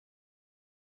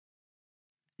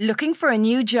Looking for a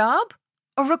new job?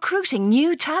 Or recruiting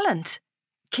new talent?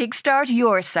 Kickstart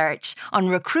your search on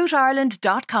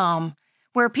recruitireland.com,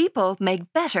 where people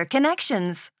make better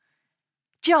connections.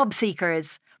 Job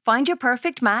seekers, find your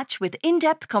perfect match with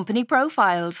in-depth company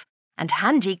profiles and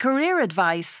handy career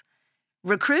advice.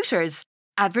 Recruiters,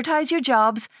 advertise your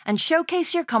jobs and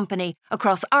showcase your company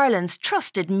across Ireland's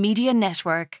trusted media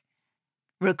network.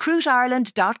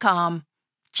 recruitireland.com.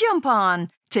 Jump on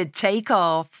to take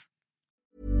off.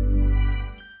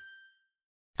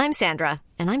 I'm Sandra,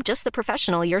 and I'm just the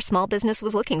professional your small business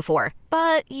was looking for.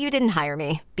 But you didn't hire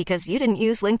me because you didn't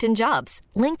use LinkedIn Jobs.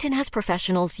 LinkedIn has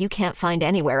professionals you can't find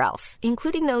anywhere else,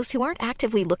 including those who aren't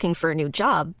actively looking for a new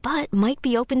job, but might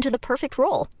be open to the perfect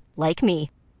role, like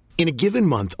me. In a given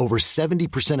month, over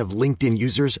 70% of LinkedIn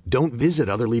users don't visit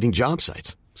other leading job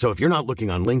sites. So if you're not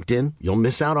looking on LinkedIn, you'll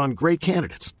miss out on great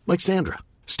candidates like Sandra.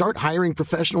 Start hiring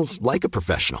professionals like a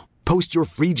professional. Post your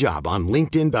free job on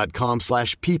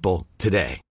linkedin.com/people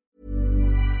today.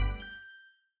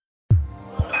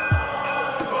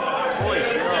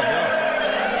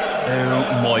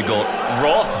 Oh my god,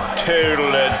 Ross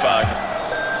totally laid back.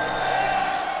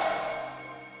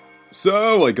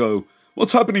 So I go,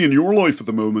 what's happening in your life at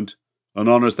the moment? And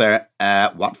Honor's there,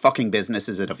 what fucking business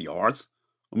is it of yours?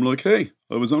 I'm like, hey,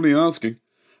 I was only asking.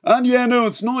 And yeah, no,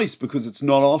 it's nice because it's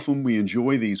not often we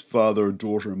enjoy these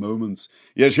father-daughter moments.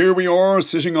 Yet here we are,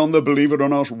 sitting on the, believe it or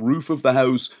not, roof of the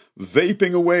house,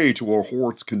 vaping away to our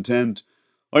horts' content.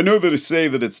 I know that they say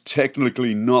that it's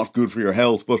technically not good for your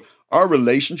health, but our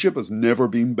relationship has never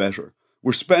been better.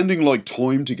 We're spending like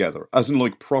time together, as in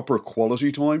like proper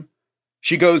quality time.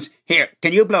 She goes, here,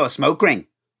 can you blow a smoke ring?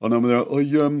 And I'm there,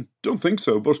 I don't think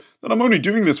so, but then I'm only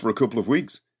doing this for a couple of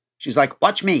weeks. She's like,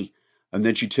 watch me. And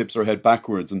then she tips her head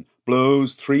backwards and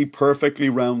blows 3 perfectly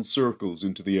round circles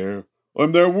into the air.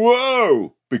 I'm there,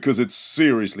 whoa, because it's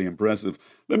seriously impressive.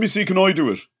 Let me see, can I do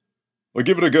it? I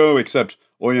give it a go, except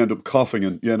I end up coughing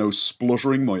and,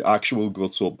 spluttering my actual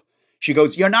guts up. She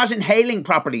goes, you're not inhaling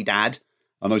properly, Dad.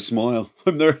 And I smile.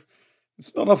 I'm there,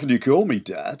 it's not often you call me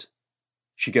Dad.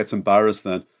 She gets embarrassed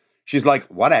then. She's like,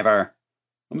 whatever.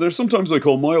 And there's sometimes I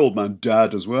call my old man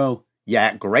Dad as well.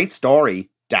 Yeah, great story,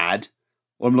 Dad.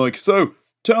 I'm like, so,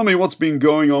 tell me what's been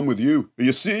going on with you. Are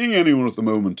you seeing anyone at the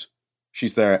moment?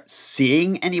 She's there,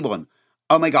 seeing anyone?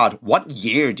 Oh my God, what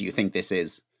year do you think this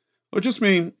is? I just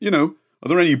mean, are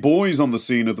there any boys on the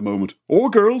scene at the moment? Or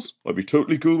girls? I'd be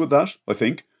totally cool with that, I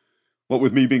think. What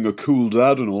with me being a cool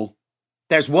dad and all.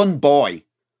 There's one boy.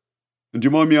 And do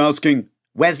you mind me asking?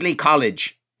 Wesley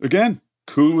College. Again,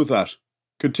 cool with that.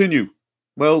 Continue.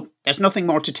 Well, there's nothing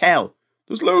more to tell.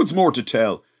 There's loads more to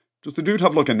tell. Does the dude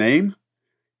have like a name?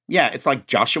 Yeah, it's like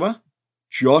Joshua.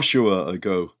 Joshua, I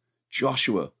go.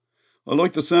 Joshua. I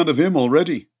like the sound of him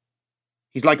already.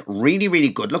 He's like really, really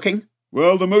good looking.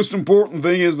 Well, the most important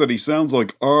thing is that he sounds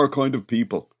like our kind of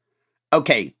people.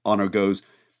 Okay, Honor goes,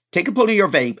 take a pull of your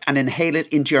vape and inhale it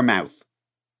into your mouth.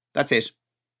 That's it.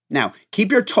 Now, keep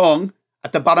your tongue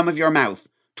at the bottom of your mouth,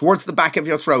 towards the back of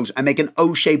your throat, and make an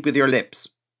O shape with your lips.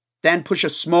 Then push a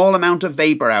small amount of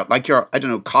vapour out, like you're,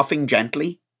 coughing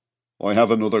gently. I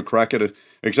have another crack at it,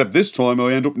 except this time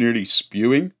I end up nearly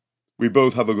spewing. We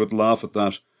both have a good laugh at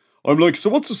that. I'm like, so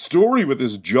what's the story with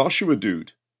this Joshua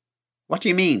dude? What do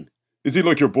you mean? Is he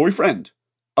like your boyfriend?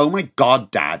 Oh my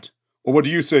God, Dad. Or what do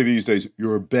you say these days?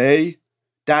 Your bae?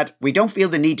 Dad, we don't feel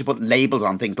the need to put labels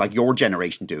on things like your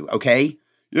generation do, okay?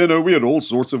 Yeah, no, we had all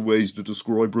sorts of ways to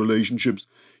describe relationships.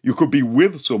 You could be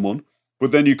with someone,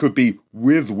 but then you could be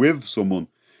with someone.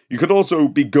 You could also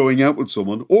be going out with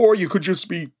someone, or you could just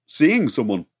be seeing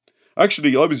someone.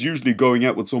 Actually, I was usually going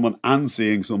out with someone and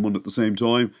seeing someone at the same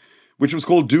time, which was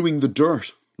called doing the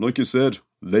dirt. Like you said,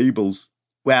 labels.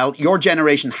 Well, your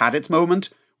generation had its moment.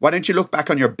 Why don't you look back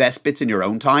on your best bits in your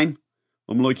own time?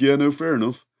 I'm like, yeah, no, fair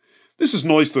enough. This is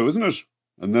nice though, isn't it?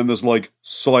 And then there's like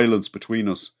silence between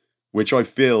us, which I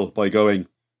fill by going,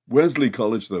 Wesley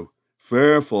College though,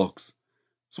 fair fox.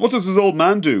 So what does this old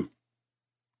man do?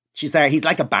 She's there, he's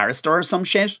like a barrister or some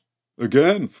shit.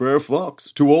 Again, fair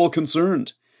fox, to all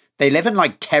concerned. They live in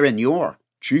like Terranure.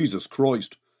 Jesus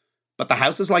Christ. But the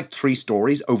house is like 3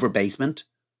 stories over basement.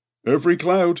 Every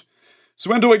cloud. So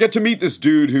when do I get to meet this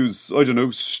dude who's,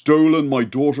 stolen my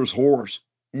daughter's horse?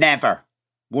 Never.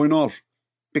 Why not?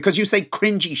 Because you say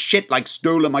cringy shit like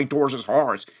stolen my daughter's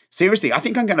horse. Seriously, I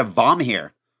think I'm going to vom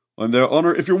here. I'm there,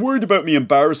 Honor. If you're worried about me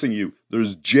embarrassing you,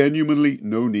 there's genuinely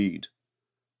no need.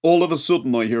 All of a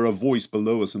sudden, I hear a voice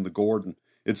below us in the garden.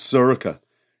 It's Surika.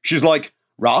 She's like,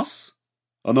 Ross?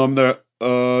 And I'm there,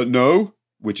 no,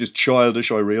 which is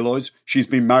childish, I realise. She's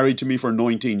been married to me for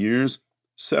 19 years,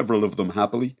 several of them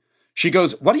happily. She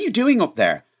goes, what are you doing up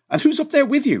there? And who's up there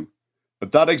with you?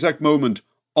 At that exact moment,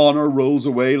 Honor rolls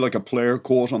away like a player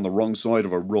caught on the wrong side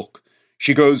of a ruck.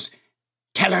 She goes,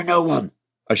 "Tell her no one,"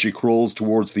 as she crawls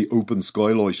towards the open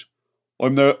skylight.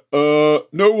 I'm there,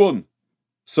 no one.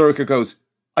 Sorcha goes,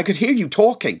 "I could hear you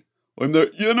talking." I'm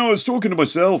there, yeah, no, I was talking to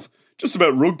myself. Just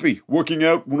about rugby, working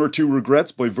out one or two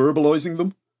regrets by verbalising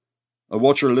them. I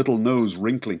watch her little nose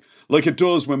wrinkling, like it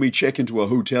does when we check into a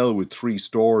hotel with 3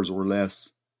 stars or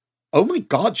less. "Oh my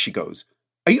God," she goes.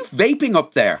 "Are you vaping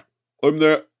up there?" I'm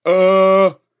there,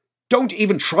 "Don't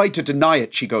even try to deny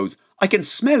it," she goes. "I can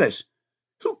smell it.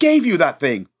 Who gave you that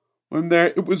thing?" I'm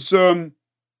there, it was,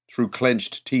 Through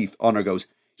clenched teeth, Honor goes,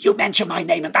 "You mention my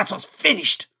name and that's us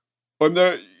finished." I'm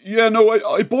there, yeah, no,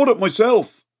 I bought it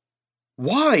myself.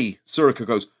 "Why?" Sorcha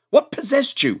goes, "What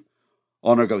possessed you?"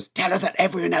 Honor goes, "Tell her that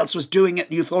everyone else was doing it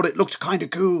and you thought it looked kind of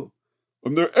cool."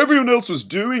 I'm there, everyone else was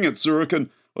doing it, Sorcha, and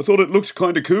I thought it looked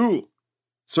kind of cool.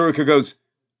 Sorcha goes,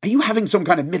 "Are you having some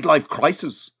kind of midlife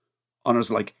crisis?"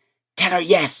 Honor's like, "Tell her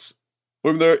yes."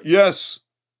 I'm there, yes.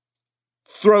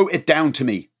 "Throw it down to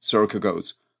me," Sorcha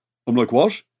goes. I'm like,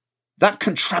 what? "That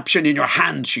contraption in your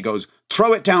hand," she goes.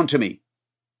 "Throw it down to me."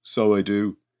 So I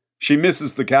do. She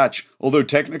misses the catch, although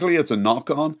technically it's a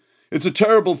knock-on. It's a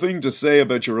terrible thing to say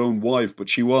about your own wife, but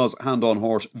she was, hand on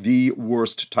heart, the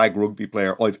worst tag rugby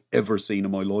player I've ever seen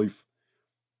in my life.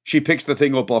 She picks the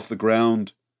thing up off the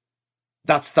ground.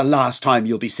 "That's the last time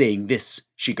you'll be seeing this,"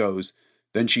 she goes.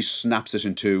 Then she snaps it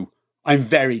in 2. "I'm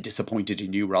very disappointed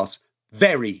in you, Ross.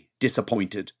 Very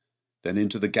disappointed." Then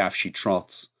into the gaff she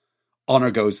trots.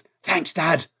 Honor goes, "Thanks,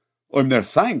 Dad." I'm there,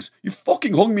 thanks. You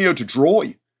fucking hung me out to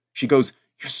dry. She goes,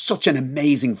 "You're such an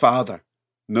amazing father."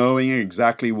 Knowing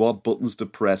exactly what buttons to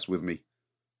press with me.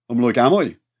 I'm like, am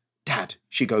I? "Dad,"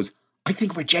 she goes, "I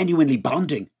think we're genuinely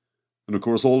bonding." And of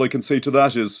course all I can say to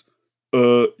that is,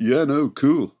 yeah, no,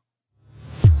 cool.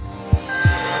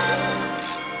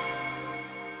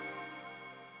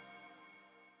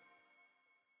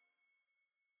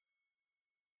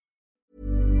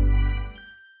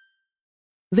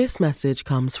 This message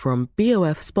comes from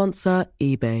BOF sponsor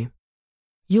eBay.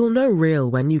 You'll know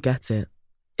real when you get it.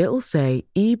 It'll say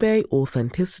eBay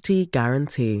Authenticity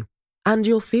Guarantee. And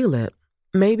you'll feel it.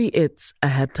 Maybe it's a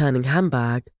head-turning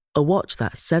handbag, a watch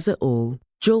that says it all,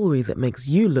 jewelry that makes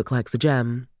you look like the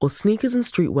gem, or sneakers and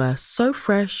streetwear so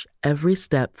fresh every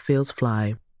step feels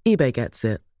fly. eBay gets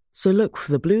it. So look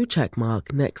for the blue check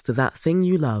mark next to that thing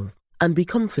you love. And be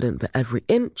confident that every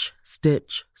inch,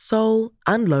 stitch, sole,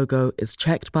 and logo is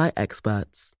checked by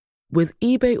experts. With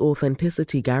eBay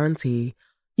Authenticity Guarantee,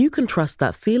 you can trust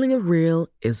that feeling of real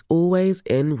is always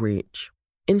in reach.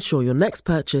 Ensure your next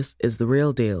purchase is the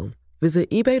real deal. Visit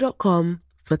ebay.com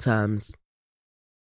for terms.